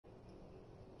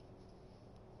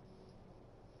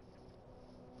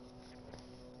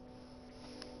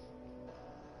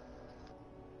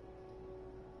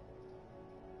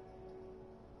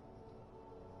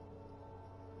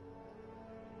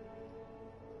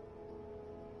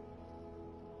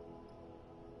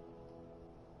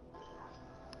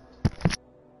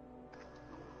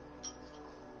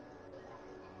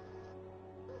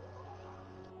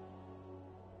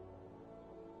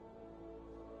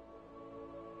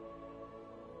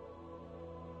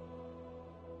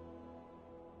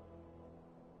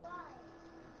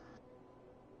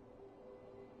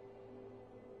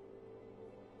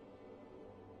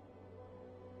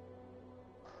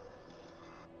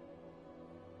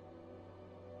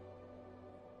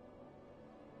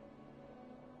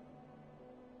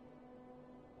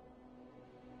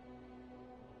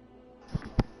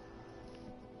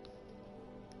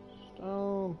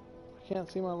can't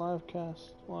see my live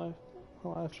cast. Live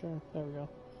stream. There we go.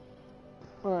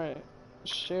 Alright.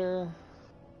 Share.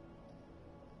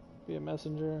 Be a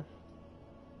messenger.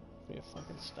 Be a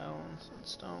fucking Stone.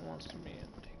 Stone wants to be a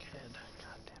dickhead.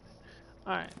 God damn it.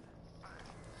 Alright.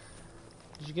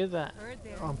 Did you get that?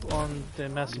 On the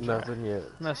messenger? Nothing yet.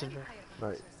 Messenger.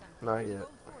 Not yet.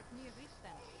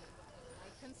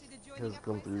 Hasn't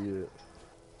come through yet.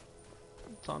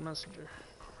 It's on Messenger.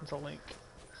 It's a link.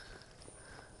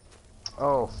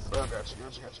 Oh, I got you.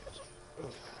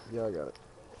 Yeah, I got it.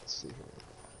 Let's see here.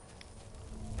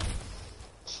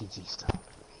 GG stuff.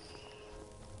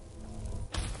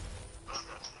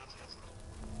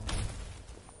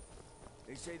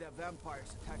 They say that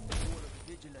vampires attacked the wall of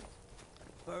the Vigilant,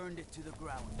 burned it to the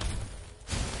ground.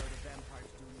 Never heard of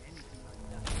vampires doing anything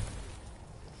like that.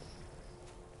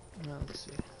 Now, let's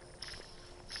see.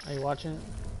 Are you watching it?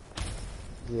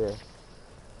 Yeah.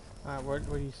 Alright, what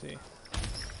do you see?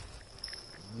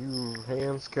 You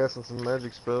hands casting some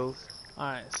magic spells.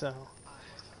 Alright, so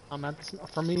I'm at the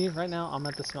for me right now. I'm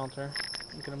at the smelter.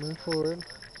 I'm gonna move forward.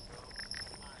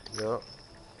 Yep.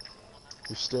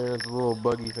 You're staring at the little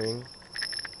buggy thing.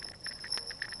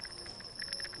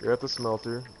 You're at the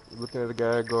smelter. You're looking at a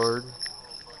guy guard.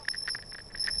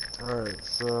 Alright,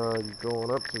 so you're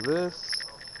going up to this.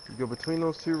 You go between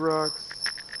those two rocks.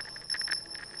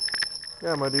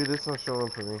 Yeah, my dude, it's not showing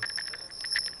up for me.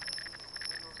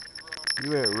 You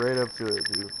went right up to it,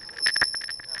 dude.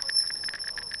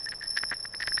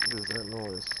 What is that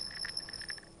noise?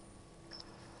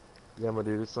 Yeah, my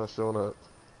dude, it's not showing up.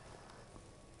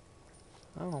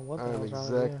 I don't know what the I'm hell's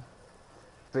wrong with you.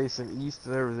 facing east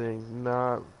and everything.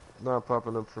 Not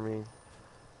popping up for me.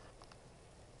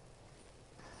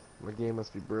 My game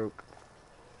must be broke.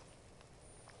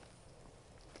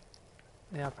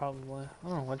 Yeah, probably. I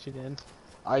don't know what you did.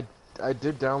 I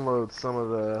did download some of